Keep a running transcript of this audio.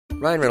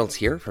Ryan Reynolds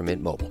here from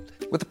Mint Mobile.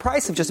 With the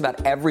price of just about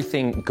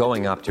everything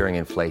going up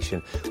during inflation,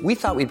 we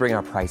thought we'd bring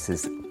our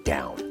prices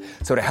down.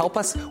 So to help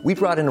us, we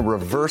brought in a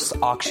reverse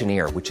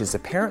auctioneer, which is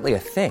apparently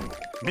a thing.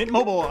 Mint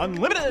Mobile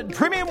Unlimited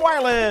Premium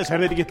Wireless. How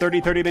to get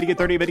 30, 30, bit to get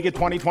 30, bit to get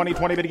 20, 20,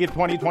 20, bit to get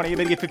 20, 20,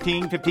 bit to get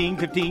 15, 15,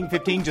 15,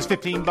 15, just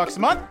 $15 a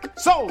month?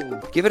 Sold!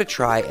 Give it a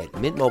try at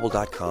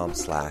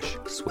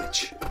mintmobile.com/switch.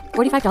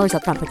 $45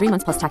 up front for 3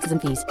 months plus taxes and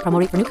fees. Promo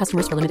rate for new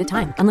customers for limited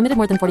time. Unlimited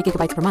more than 40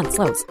 gigabytes per month.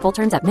 Slows full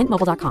terms at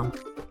mintmobile.com.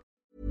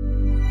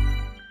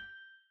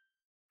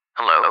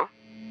 Hello?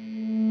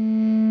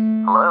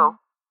 Hello?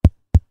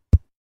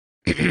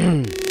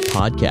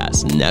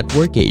 Podcast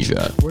Network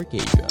Asia.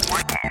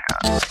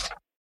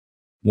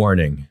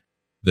 Warning.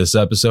 This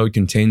episode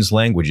contains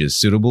languages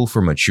suitable for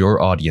mature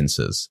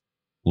audiences.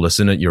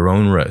 Listen at your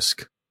own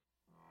risk.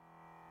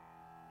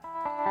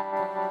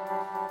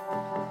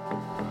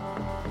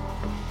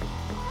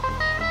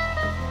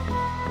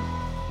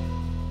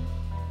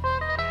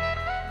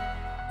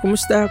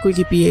 Kumusta,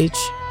 Quickie PH?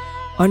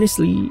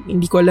 Honestly,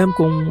 hindi ko alam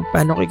kung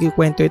paano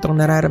kikikwento itong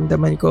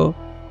nararamdaman ko.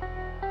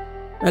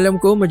 Alam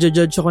ko,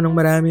 maja-judge ako ng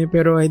marami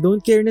pero I don't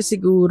care na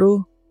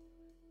siguro.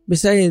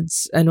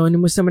 Besides,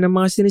 anonymous naman ang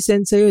mga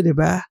sinisend sa'yo,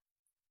 diba?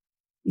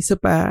 Isa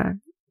pa,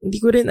 hindi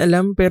ko rin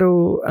alam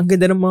pero ang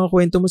ganda ng mga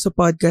kwento mo sa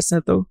podcast na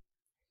to.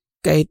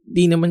 Kahit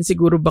di naman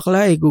siguro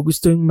bakla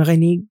gugustuhin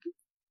makinig.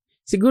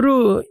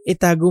 Siguro,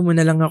 itago mo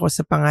na lang ako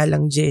sa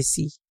pangalang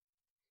Jessie.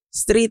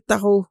 Straight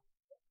ako.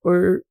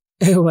 Or,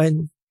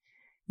 ewan.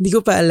 Hindi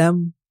ko pa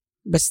alam.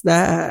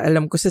 Basta,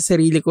 alam ko sa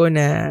sarili ko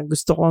na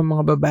gusto ko ang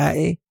mga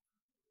babae.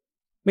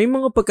 May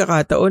mga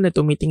pagkakataon na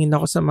tumitingin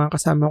ako sa mga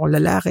kasama kong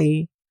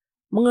lalaki,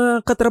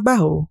 mga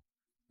katrabaho,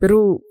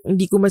 pero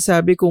hindi ko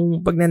masabi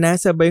kung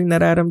pagnanasa ba yung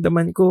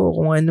nararamdaman ko o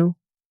kung ano.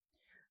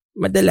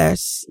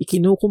 Madalas,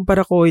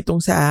 ikinukumpara ko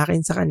itong sa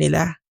akin sa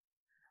kanila.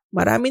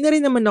 Marami na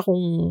rin naman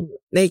akong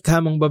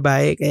naikhamang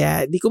babae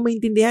kaya di ko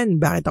maintindihan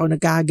bakit ako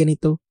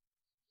nagkakaganito.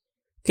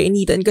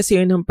 Kainitan kasi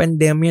yun ng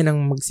pandemya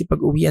nang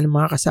magsipag-uwian ng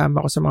mga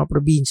kasama ko sa mga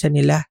probinsya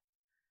nila.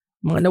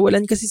 Mga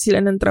nawalan kasi sila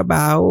ng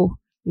trabaho.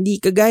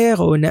 Hindi kagaya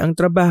ko na ang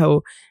trabaho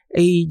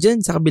ay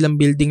dyan sa kabilang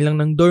building lang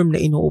ng dorm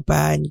na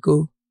inuupahan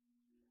ko.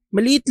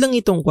 Maliit lang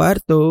itong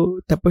kwarto,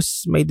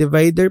 tapos may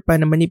divider pa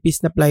na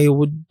manipis na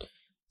plywood.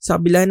 Sa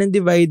kabila ng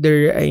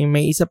divider ay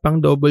may isa pang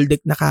double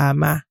deck na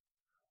kama.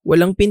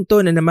 Walang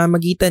pinto na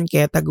namamagitan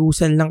kaya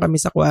tagusan lang kami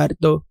sa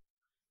kwarto.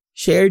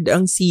 Shared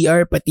ang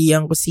CR pati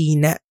ang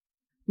kusina.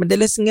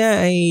 Madalas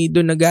nga ay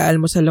doon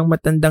nag-aalmusal ang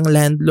matandang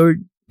landlord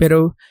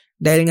pero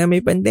dahil nga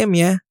may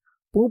pandemya,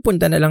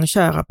 pupunta na lang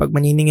siya kapag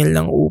maniningil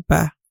ng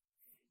upa.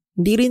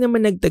 Hindi rin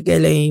naman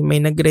nagtagal ay may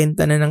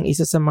nagrenta na ng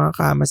isa sa mga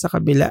kama sa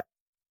kabila.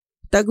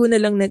 Tago na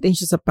lang natin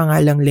siya sa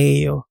pangalang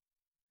Leo.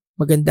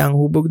 Maganda ang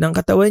hubog ng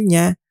katawan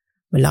niya,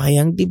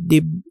 malaki ang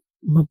dibdib,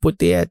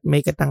 maputi at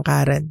may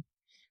katangkaran.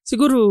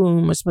 Siguro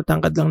mas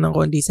matangkad lang ng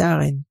konti sa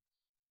akin.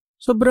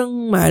 Sobrang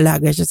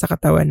maalaga siya sa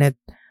katawan at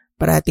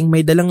parating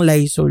may dalang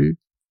Lysol.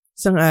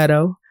 Isang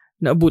araw,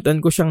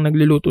 naabutan ko siyang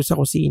nagluluto sa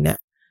kusina.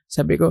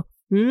 Sabi ko,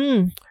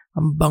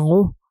 ang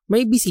bango,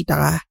 may bisita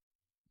ka.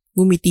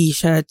 Ngumiti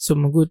siya at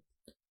sumagot,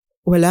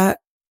 wala,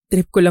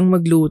 trip ko lang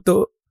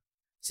magluto.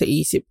 Sa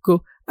isip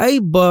ko,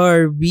 ay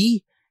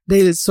Barbie,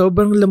 dahil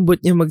sobrang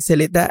lambot niya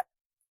magsalita.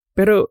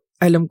 Pero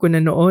alam ko na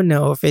noon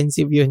na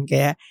offensive yun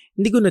kaya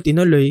hindi ko na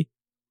tinuloy.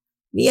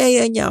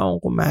 Niyaya niya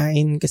akong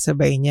kumain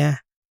kasabay niya.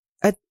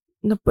 At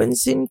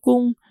napansin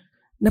kong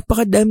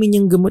napakadami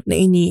niyang gamot na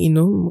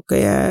iniinom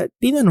kaya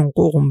tinanong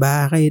ko kung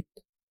bakit.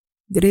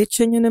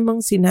 Diretso niya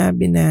namang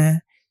sinabi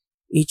na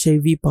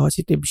HIV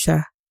positive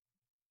siya.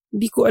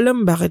 Hindi ko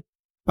alam bakit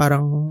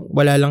parang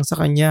wala lang sa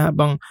kanya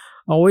habang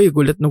ako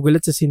gulat na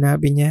gulat sa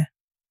sinabi niya.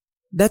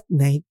 That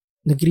night,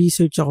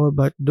 nag-research ako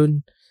about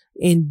dun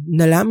and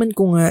nalaman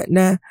ko nga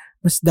na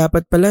mas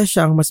dapat pala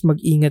siyang mas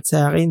mag-ingat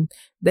sa akin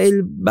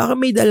dahil baka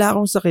may dala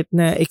akong sakit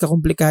na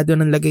ikakomplikado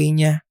ng lagay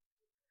niya.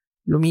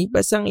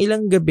 Lumipas ang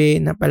ilang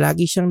gabi na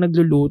palagi siyang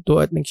nagluluto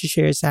at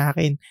nag-share sa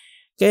akin.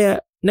 Kaya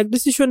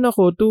nagdesisyon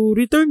ako to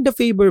return the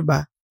favor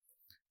ba?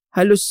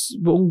 Halos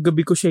buong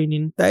gabi ko siya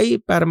inintay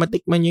para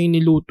matikman niya yung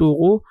niluto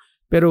ko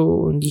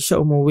pero hindi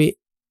siya umuwi.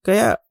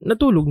 Kaya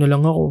natulog na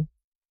lang ako.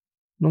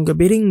 Nung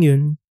gabi ring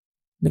yun,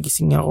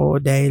 nagising ako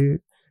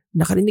dahil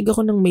nakarinig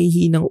ako ng may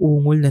hinang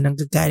ungol na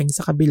nanggagaling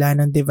sa kabila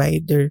ng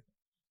divider.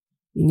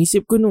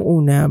 Inisip ko nung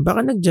una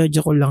baka nag-judge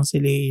ako lang si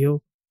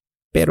Leo.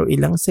 Pero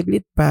ilang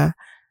saglit pa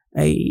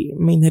ay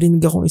may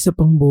narinig akong isa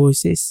pang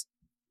boses.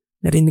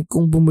 Narinig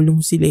kong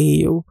bumulong si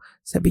Leo.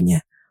 Sabi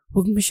niya,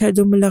 huwag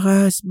masyadong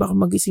malakas, baka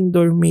magising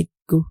dormmate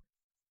ko.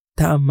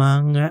 Tama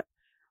nga,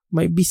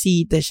 may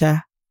bisita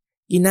siya.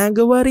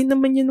 Ginagawa rin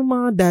naman yan ng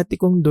mga dati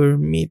kong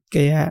dormmate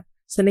kaya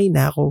sanay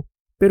na ako.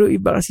 Pero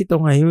iba kasi ito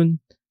ngayon,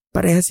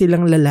 pareha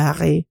silang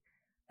lalaki.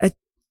 At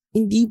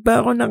hindi pa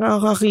ako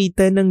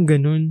nakakakita ng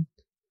ganun.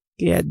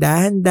 Kaya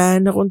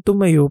dahan-dahan akong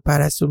tumayo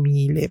para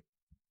sumilip.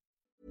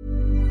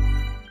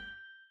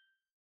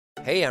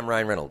 Hey, I'm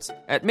Ryan Reynolds.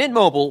 At Mint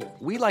Mobile,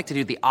 we like to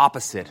do the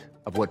opposite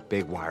of what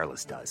Big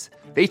Wireless does.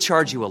 They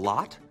charge you a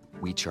lot.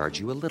 we charge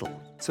you a little.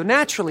 So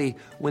naturally,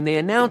 when they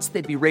announced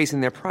they'd be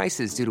raising their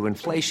prices due to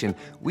inflation,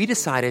 we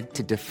decided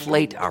to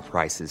deflate our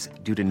prices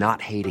due to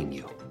not hating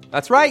you.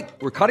 That's right.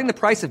 We're cutting the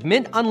price of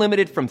Mint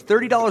Unlimited from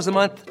 $30 a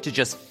month to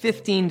just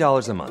 $15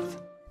 a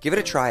month. Give it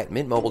a try at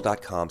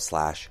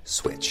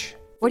mintmobile.com/switch.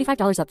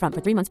 $45 up front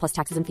for 3 months plus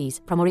taxes and fees.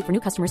 Promo rate for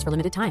new customers for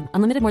limited time.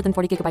 Unlimited more than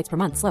 40 gigabytes per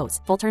month. Slows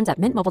full terms at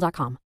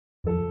mintmobile.com.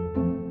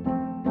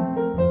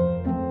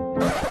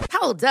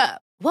 Hold up.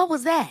 What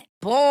was that?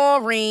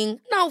 Boring.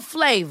 No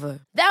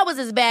flavor. That was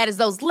as bad as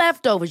those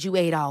leftovers you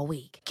ate all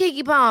week.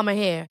 Keke Palmer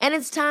here, and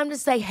it's time to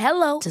say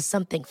hello to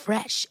something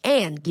fresh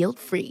and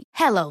guilt-free.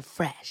 Hello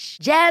Fresh.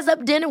 Jazz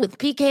up dinner with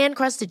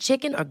pecan-crusted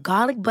chicken or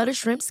garlic butter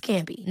shrimp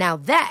scampi. Now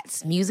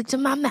that's music to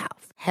my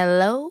mouth.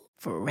 Hello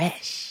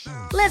Fresh.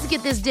 Let's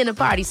get this dinner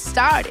party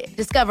started.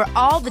 Discover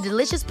all the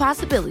delicious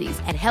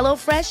possibilities at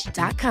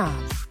hellofresh.com.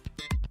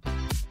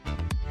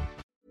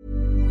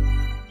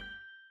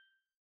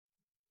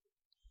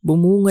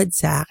 Bumungad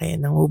sa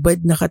akin ang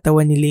hubad na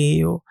katawan ni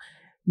Leo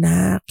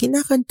na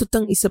kinakantot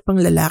ang isa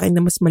pang lalaki na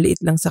mas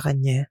maliit lang sa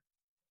kanya.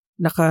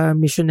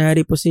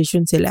 Naka-missionary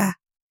position sila.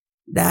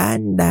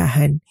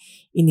 Dahan-dahan,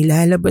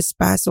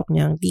 inilalabas-pasok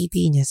niya ang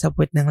titi niya sa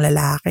puwet ng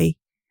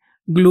lalaki.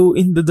 Glow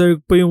in the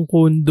dark pa yung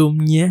condom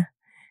niya.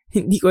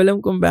 Hindi ko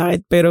alam kung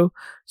bakit pero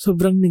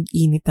sobrang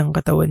nag-init ang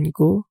katawan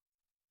ko.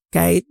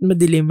 Kahit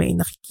madilim ay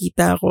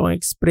nakikita ko ang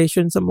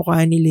expression sa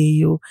mukha ni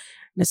Leo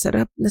na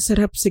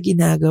sarap sa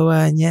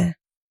ginagawa niya.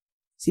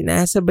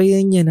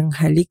 Sinasabayan niya ng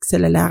halik sa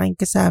lalaking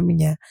kasama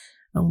niya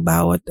ang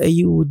bawat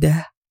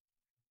ayuda.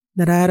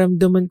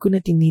 Nararamdaman ko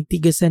na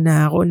tinitigasan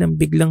na ako nang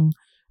biglang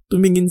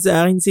tumingin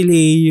sa akin si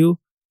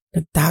Leo.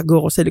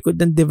 Nagtago ako sa likod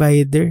ng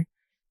divider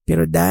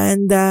pero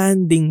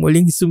dahan-dahan ding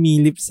muling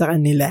sumilip sa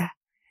kanila.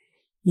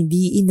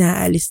 Hindi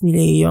inaalis ni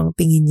Leo ang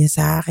tingin niya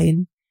sa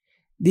akin.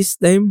 This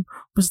time,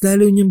 mas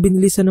lalo niyang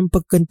binilisan ng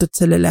pagkantot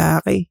sa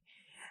lalaki.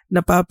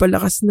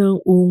 Napapalakas na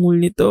ang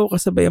ungol nito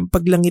kasabay ang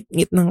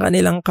paglangit-ngit ng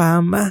kanilang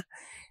kama.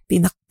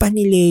 Tinakpan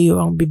ni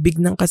Leo ang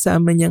bibig ng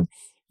kasama niyang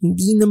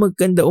hindi na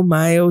magkanda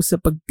umayaw sa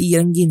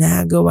pagtirang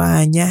ginagawa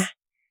niya.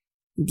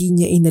 Hindi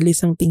niya inalis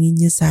ang tingin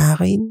niya sa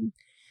akin.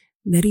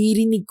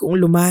 Naririnig kong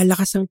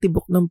lumalakas ang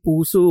tibok ng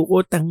puso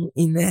ko,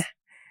 tangina.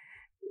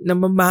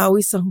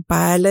 Namamawis ang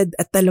palad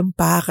at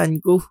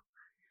talampakan ko.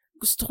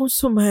 Gusto kong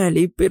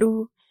sumali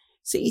pero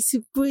sa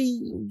isip ko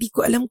hindi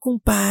ko alam kung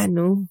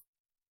paano.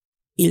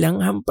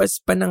 Ilang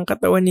hampas pa ng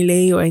katawan ni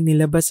Leo ay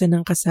nilabasan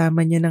ng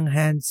kasama niya ng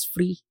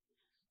hands-free.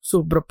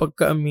 Sobra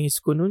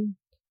pagka-amaze ko nun.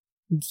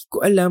 Hindi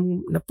ko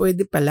alam na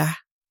pwede pala.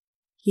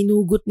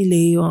 Hinugot ni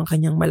Leo ang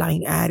kanyang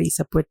malaking ari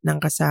sa puwet ng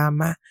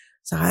kasama,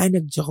 saka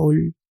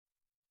nagjakol.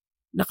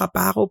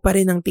 Nakapako pa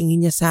rin ang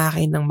tingin niya sa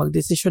akin nang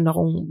magdesisyon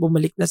akong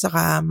bumalik na sa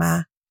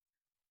kama.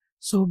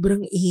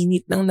 Sobrang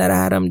init ng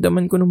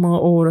nararamdaman ko ng mga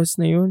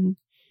oras na yun.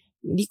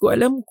 Hindi ko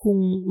alam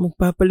kung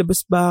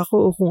magpapalabas ba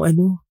ako o kung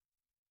ano.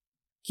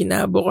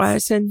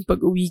 Kinabukasan, pag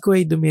uwi ko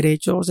ay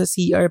dumiretso ako sa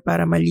CR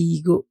para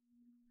maligo.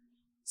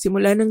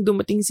 Simula nang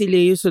dumating si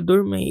Leo sa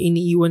dorm ay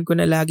iniiwan ko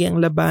na lagi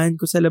ang labahan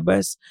ko sa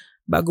labas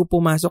bago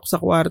pumasok sa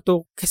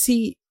kwarto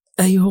kasi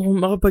ayokong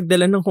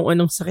makapagdala ng kung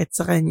anong sakit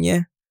sa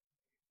kanya.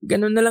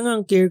 Ganon na lang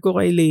ang care ko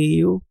kay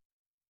Leo.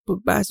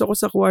 Pagpasok ko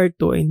sa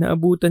kwarto ay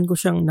naabutan ko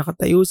siyang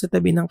nakatayo sa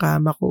tabi ng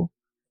kama ko.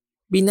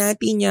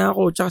 Binati niya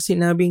ako tsaka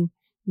sinabing,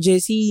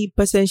 "Jessie,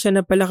 pasensya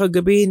na pala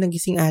kagabi,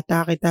 nagising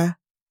ata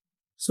kita."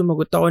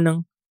 Sumagot ako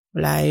ng,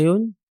 "Wala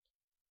yun."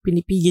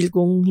 Pinipigil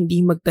kong hindi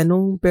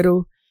magtanong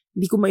pero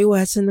hindi ko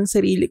maiwasan ng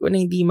sarili ko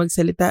na hindi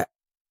magsalita.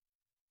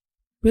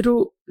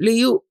 "Pero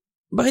Leo,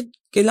 bakit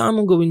kailangan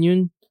mong gawin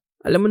yun?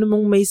 Alam mo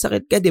namang may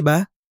sakit ka, di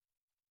ba?"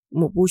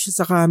 Umupo siya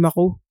sa kama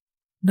ko.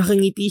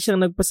 Nakangiti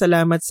siyang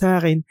nagpasalamat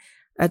sa akin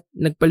at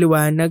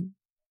nagpaliwanag.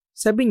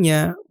 Sabi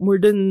niya, more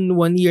than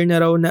 1 year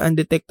na raw na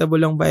undetectable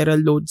ang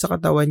viral load sa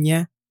katawan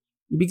niya.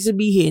 Ibig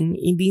sabihin,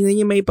 hindi na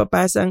niya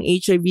maipapasa ang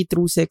HIV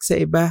through sex sa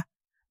iba.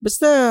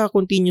 Basta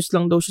continuous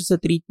lang daw siya sa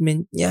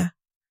treatment niya.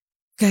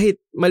 Kahit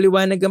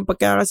maliwanag ang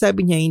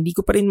pagkakasabi niya, hindi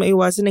ko pa rin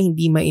maiwasan na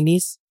hindi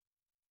mainis.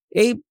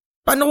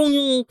 Paano kung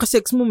yung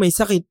kasex mo may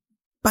sakit?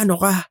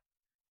 Paano ka?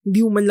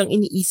 Hindi mo man lang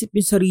iniisip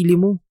yung sarili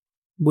mo.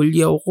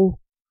 Bulyaw ko.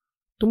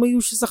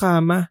 Tumayo siya sa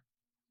kama.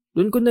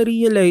 Doon ko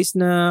na-realize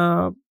na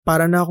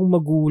para na akong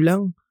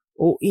magulang.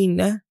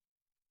 Na.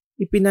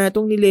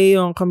 Ipinatong ni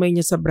Leo ang kamay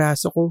niya sa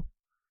braso ko.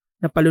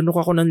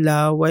 Napalunok ako ng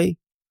laway.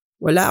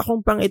 Wala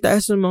akong pang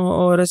itaas ng mga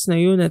oras na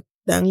yun at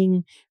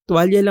tanging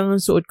tuwalya lang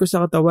ang suot ko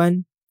sa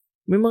katawan.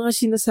 May mga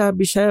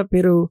sinasabi siya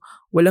pero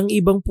walang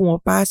ibang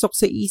pumapasok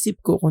sa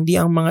isip ko kundi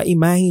ang mga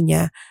imahe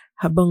niya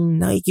habang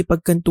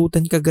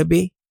nakikipagkantutan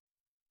kagabi.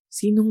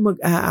 Sinong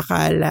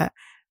mag-aakala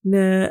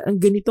na ang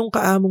ganitong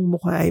kaamong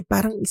mukha ay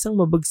parang isang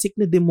mabagsik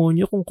na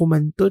demonyo kung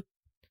kumantot?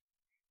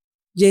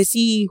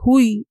 "Jessie,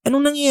 huy,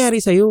 anong nangyayari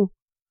sa'yo?"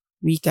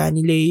 Wika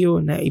ni Leo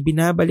na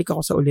ibinabalik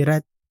ako sa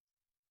ulirat.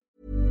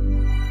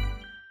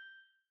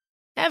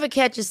 Ever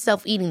catch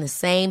yourself eating the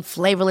same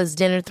flavorless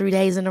dinner 3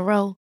 days in a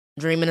row?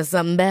 Dreaming of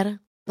something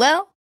better?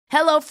 Well,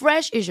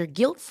 HelloFresh is your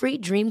guilt-free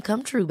dream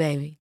come true,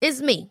 baby.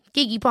 It's me,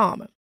 Keke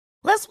Palmer.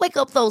 Let's wake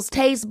up those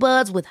taste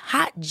buds with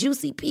hot,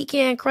 juicy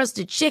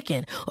pecan-crusted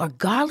chicken or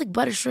garlic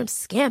butter shrimp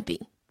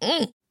scampi.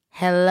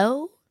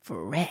 Hello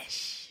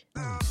Fresh.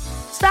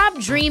 Stop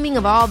dreaming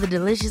of all the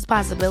delicious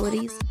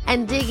possibilities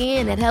and dig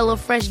in at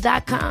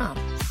HelloFresh.com.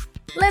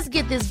 Let's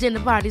get this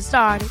dinner party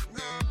started.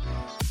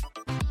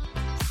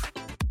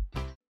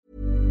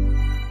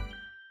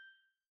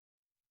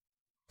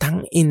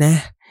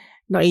 Tangina.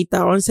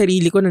 Nakita ko ang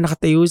sarili ko na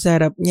nakatayo sa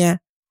harap niya.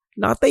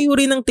 Nakatayo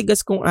rin ang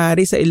tigas kong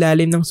ari sa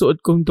ilalim ng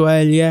suot kong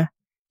tuwalya.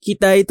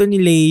 Kita ito ni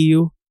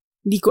Leo.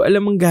 Hindi ko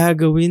alam ang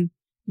gagawin.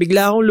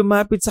 Bigla akong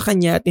lumapit sa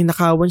kanya at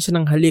inakawan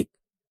siya ng halik.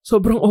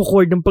 Sobrang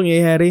awkward ng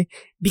pangyayari.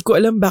 Di ko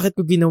alam bakit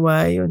ko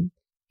ginawa yon.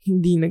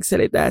 Hindi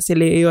nagsalita si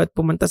Leo at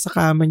pumunta sa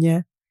kama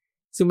niya.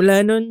 Simula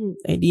nun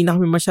ay di na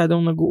kami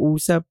masyadong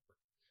nag-uusap.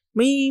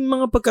 May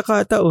mga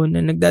pagkakataon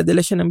na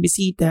nagdadala siya ng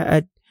bisita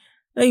at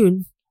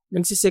ayun,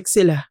 nagsisex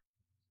sila.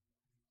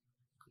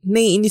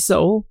 Naiinis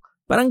ako.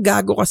 Parang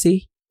gago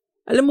kasi.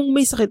 Alam mong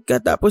may sakit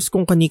ka tapos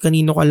kung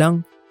kani-kanino ka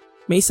lang.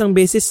 May isang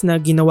beses na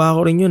ginawa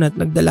ko rin yun at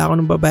nagdala ko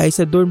ng babae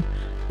sa dorm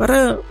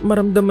para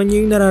maramdaman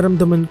niya yung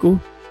nararamdaman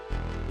ko.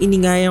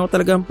 Iningayan ko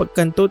talaga ang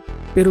pagkantot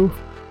pero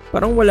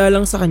parang wala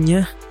lang sa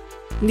kanya.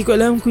 Hindi ko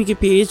alam Quickie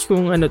PH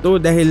kung ano to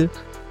dahil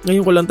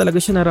ngayon ko lang talaga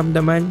siya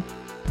naramdaman.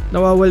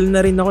 Nawawalan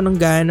na rin ako ng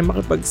gana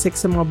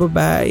makipag-sex sa mga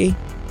babae.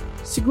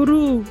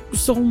 Siguro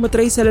gusto kong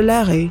matry sa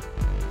lalaki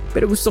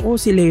pero gusto ko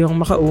si Leo ang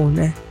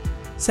makauna.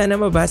 Sana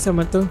mabasa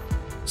mo to,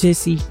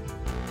 Jessie.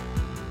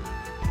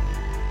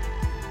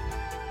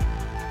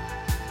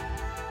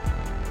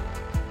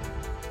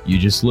 You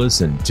just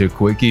listened to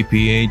Quickie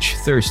PH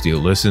Thirsty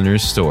Listener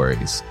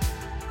Stories.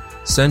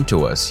 Send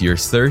to us your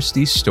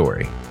thirsty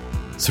story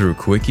through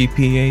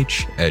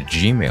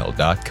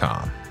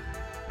quickieph@gmail.com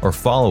or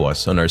follow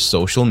us on our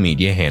social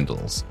media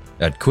handles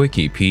at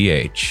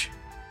QuickiePH.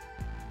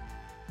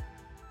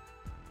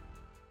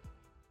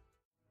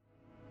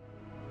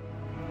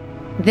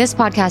 This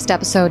podcast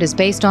episode is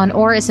based on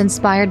or is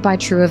inspired by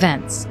true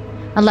events.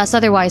 Unless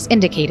otherwise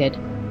indicated,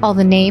 all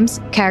the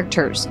names,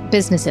 characters,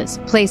 businesses,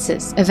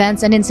 places,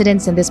 events, and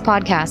incidents in this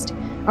podcast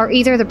are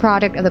either the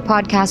product of the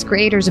podcast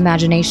creator's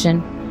imagination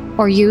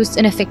or used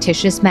in a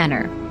fictitious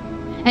manner.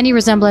 Any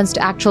resemblance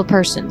to actual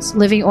persons,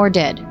 living or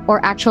dead,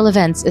 or actual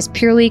events is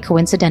purely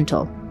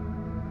coincidental.